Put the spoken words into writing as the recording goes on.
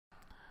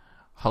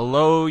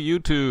Hello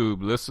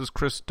YouTube, this is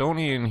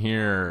Christonian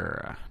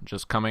here,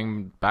 just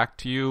coming back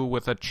to you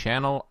with a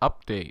channel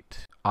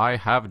update. I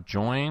have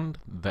joined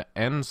the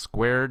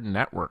Nsquared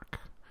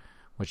network,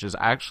 which is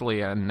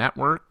actually a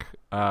network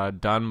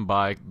done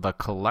by The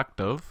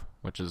Collective,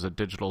 which is a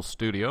digital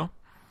studio.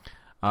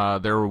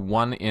 They're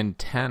 1 in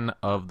 10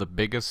 of the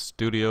biggest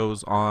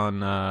studios on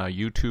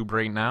YouTube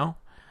right now,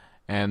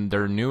 and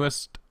their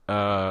newest,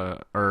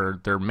 or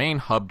their main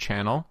hub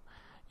channel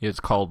is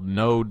called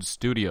Node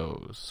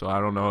Studios. So I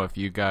don't know if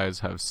you guys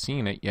have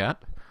seen it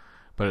yet,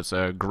 but it's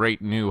a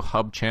great new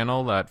hub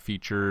channel that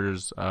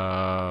features, we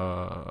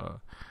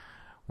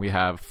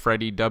have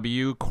Freddie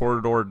W,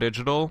 Corridor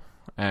Digital,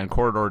 and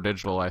Corridor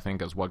Digital I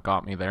think is what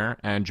got me there,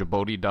 and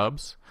Djibouti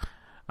Dubs,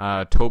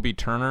 Toby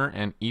Turner,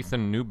 and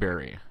Ethan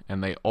Newberry.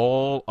 And they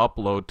all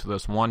upload to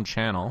this one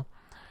channel,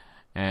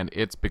 and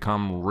it's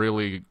become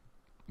really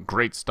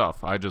great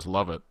stuff. I just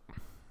love it.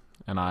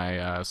 And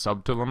I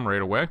subbed to them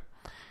right away.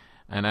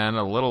 And then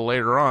a little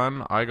later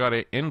on, I got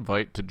an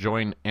invite to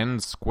join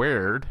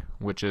Nsquared,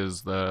 which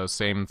is the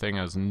same thing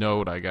as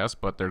Node, I guess,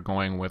 but they're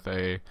going with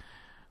a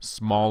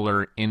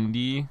smaller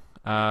indie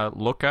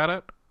look at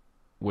it,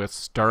 with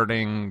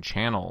starting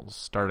channels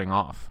starting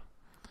off.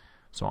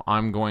 So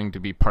I'm going to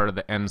be part of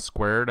the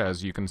Nsquared,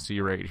 as you can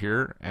see right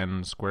here.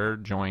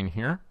 Nsquared, join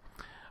here.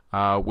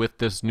 With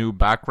this new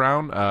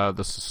background,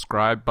 the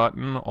subscribe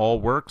button all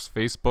works,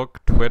 Facebook,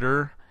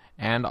 Twitter,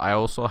 and I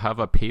also have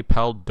a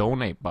PayPal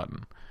donate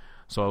button.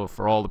 So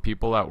for all the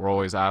people that were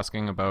always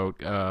asking about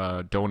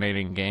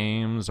donating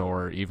games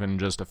or even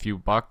just a few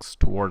bucks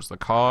towards the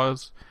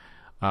cause,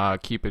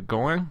 keep it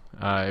going.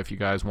 If you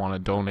guys want to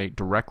donate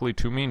directly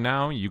to me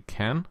now, you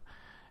can.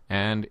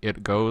 And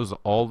it goes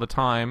all the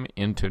time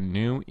into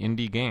new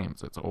indie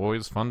games. It's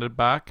always funded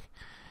back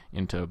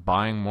into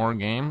buying more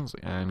games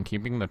and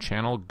keeping the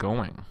channel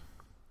going.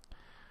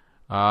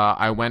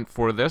 I went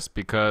for this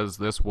because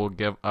this will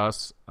give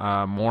us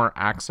more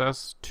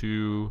access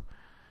to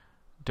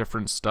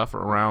different stuff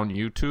around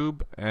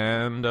YouTube,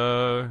 and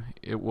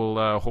it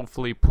will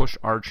hopefully push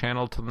our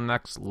channel to the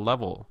next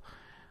level,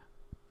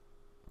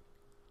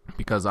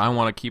 because I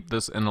want to keep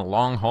this in the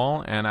long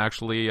haul and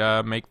actually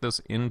make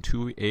this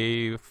into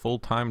a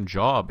full-time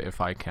job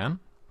if I can.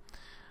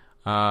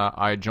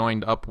 I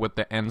joined up with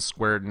the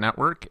Nsquared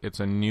network. It's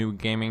a new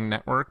gaming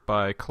network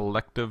by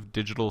Collective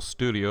Digital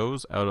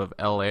Studios out of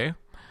LA.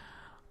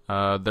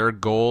 Their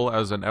goal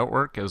as a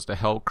network is to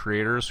help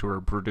creators who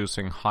are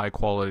producing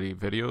high-quality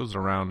videos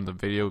around the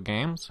video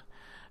games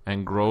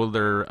and grow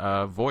their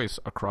voice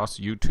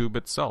across YouTube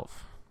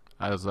itself.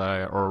 As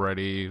I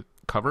already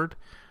covered,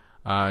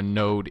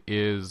 Node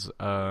is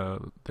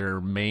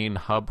their main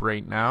hub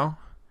right now,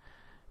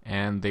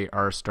 and they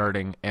are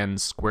starting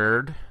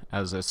Nsquared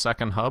as a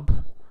second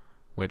hub,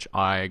 which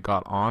I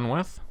got on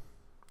with.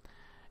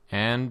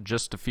 And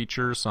just to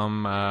feature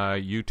some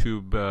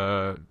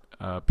YouTube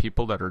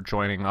people that are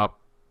joining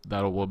up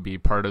that will be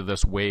part of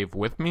this wave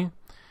with me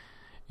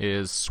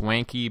is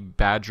Swanky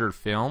Badger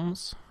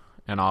Films,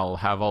 and I'll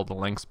have all the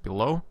links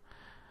below.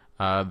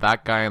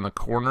 That guy in the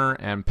corner,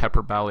 and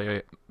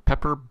Pepperbelly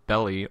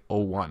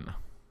 01.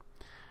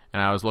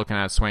 And I was looking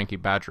at Swanky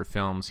Badger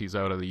Films. He's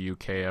out of the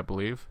UK, I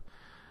believe,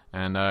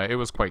 and it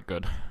was quite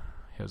good,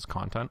 his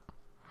content.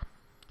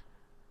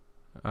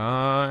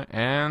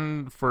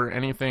 And for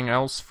anything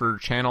else for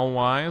channel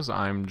wise,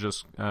 I'm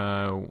just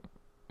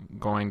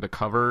going to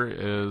cover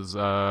is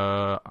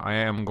I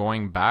am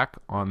going back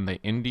on the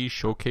indie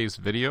showcase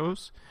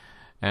videos,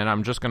 and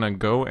I'm just gonna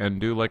go and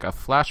do like a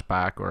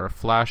flashback or a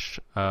flash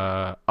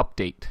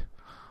update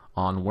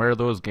on where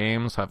those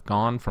games have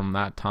gone from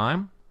that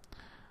time.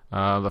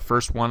 The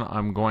first one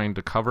I'm going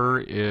to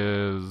cover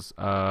is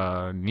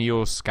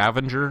Neo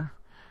Scavenger.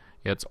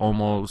 It's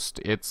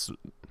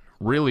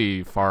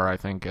really far. I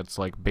think it's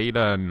like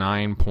beta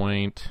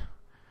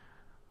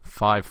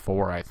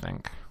 9.54, I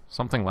think,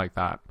 something like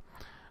that.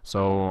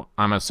 So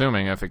I'm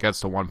assuming if it gets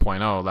to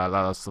 1.0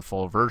 that's the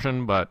full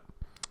version, but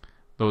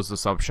those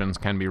assumptions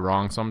can be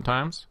wrong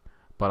sometimes.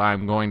 But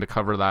I'm going to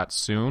cover that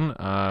soon,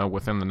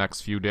 within the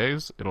next few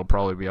days. It'll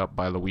probably be up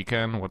by the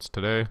weekend. What's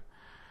today?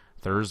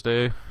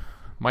 Thursday.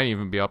 Might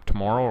even be up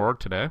tomorrow or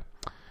today.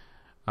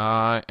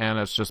 And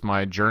it's just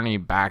my journey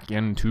back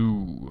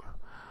into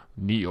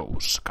Neo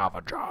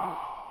Scavenger.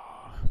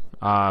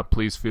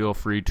 Please feel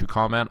free to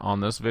comment on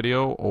this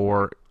video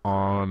or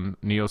on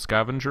Neo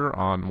Scavenger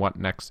on what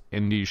next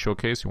indie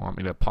showcase you want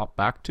me to pop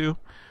back to.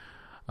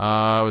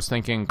 I was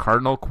thinking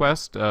Cardinal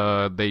Quest.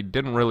 They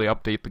didn't really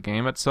update the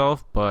game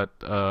itself, but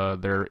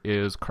there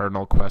is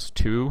Cardinal Quest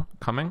 2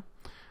 coming.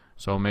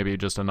 So maybe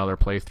just another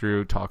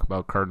playthrough, talk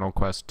about Cardinal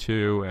Quest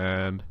 2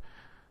 and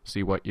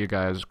see what you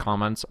guys'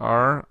 comments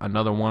are.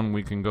 Another one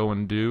we can go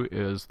and do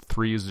is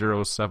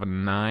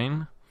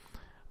 3079.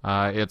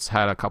 It's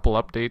had a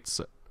couple updates,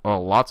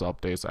 well, lots of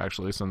updates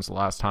actually since the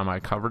last time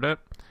I covered it.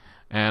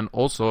 And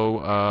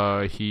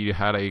also, he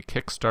had a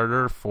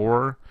Kickstarter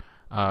for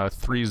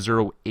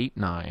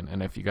 3089,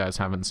 and if you guys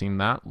haven't seen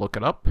that, look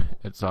it up.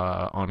 It's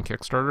on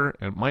Kickstarter.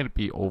 It might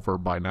be over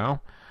by now,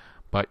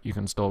 but you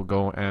can still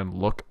go and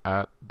look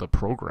at the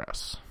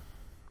progress.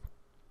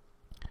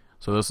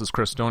 So this is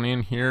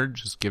Christonian here,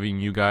 just giving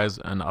you guys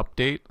an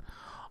update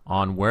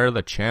on where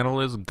the channel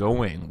is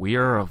going. We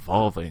are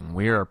evolving.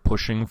 We are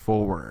pushing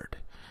forward.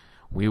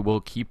 We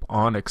will keep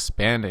on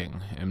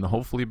expanding and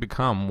hopefully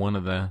become one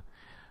of the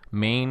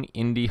main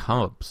indie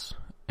hubs.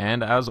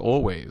 And as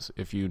always,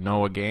 if you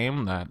know a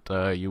game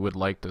that you would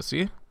like to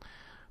see,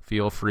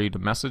 feel free to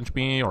message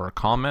me or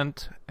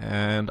comment,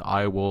 and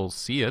I will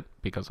see it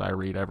because I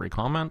read every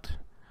comment,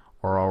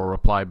 or I'll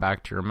reply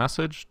back to your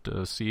message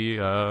to see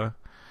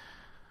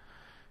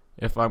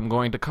if I'm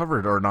going to cover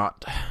it or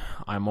not.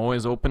 I'm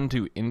always open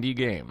to indie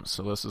games.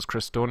 So this is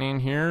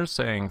Christonian here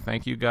saying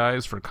thank you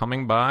guys for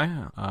coming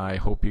by. I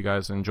hope you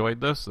guys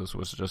enjoyed this. This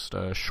was just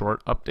a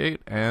short update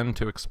and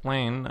to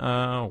explain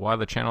why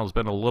the channel's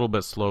been a little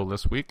bit slow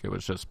this week. It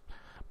was just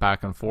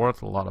back and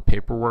forth, a lot of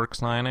paperwork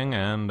signing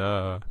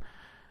and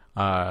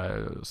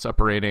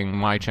separating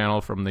my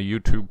channel from the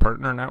YouTube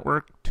partner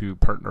network to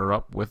partner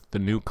up with the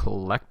new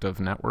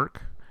collective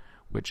network,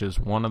 which is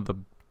one of the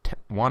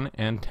 1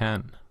 and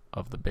 10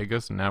 of the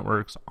biggest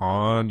networks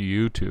on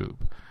YouTube.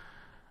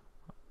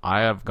 I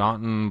have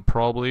gotten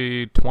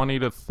probably 20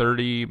 to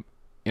 30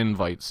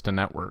 invites to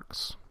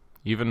networks,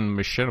 even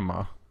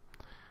Machinima,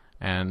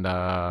 and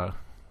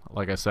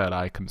like I said,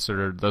 I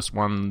considered this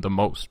one the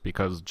most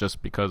because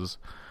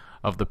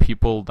of the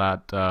people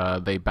that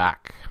they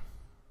back.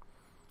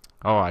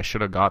 Oh, I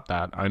should have got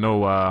that. I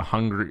know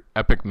Hungry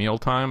Epic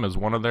Mealtime is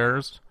one of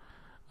theirs,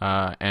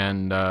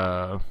 and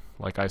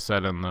like I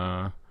said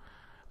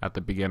at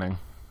the beginning,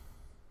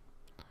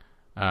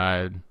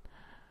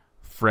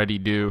 Freddy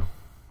Do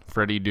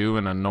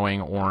and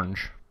Annoying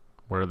Orange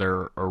were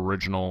their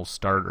original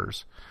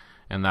starters,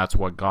 and that's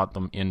what got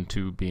them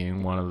into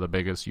being one of the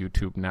biggest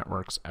YouTube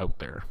networks out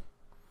there.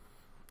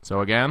 So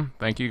again,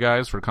 thank you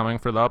guys for coming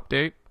for the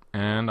update,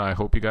 and I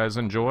hope you guys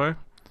enjoy,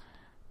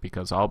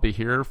 because I'll be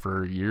here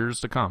for years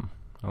to come.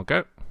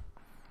 Okay?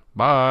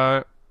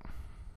 Bye!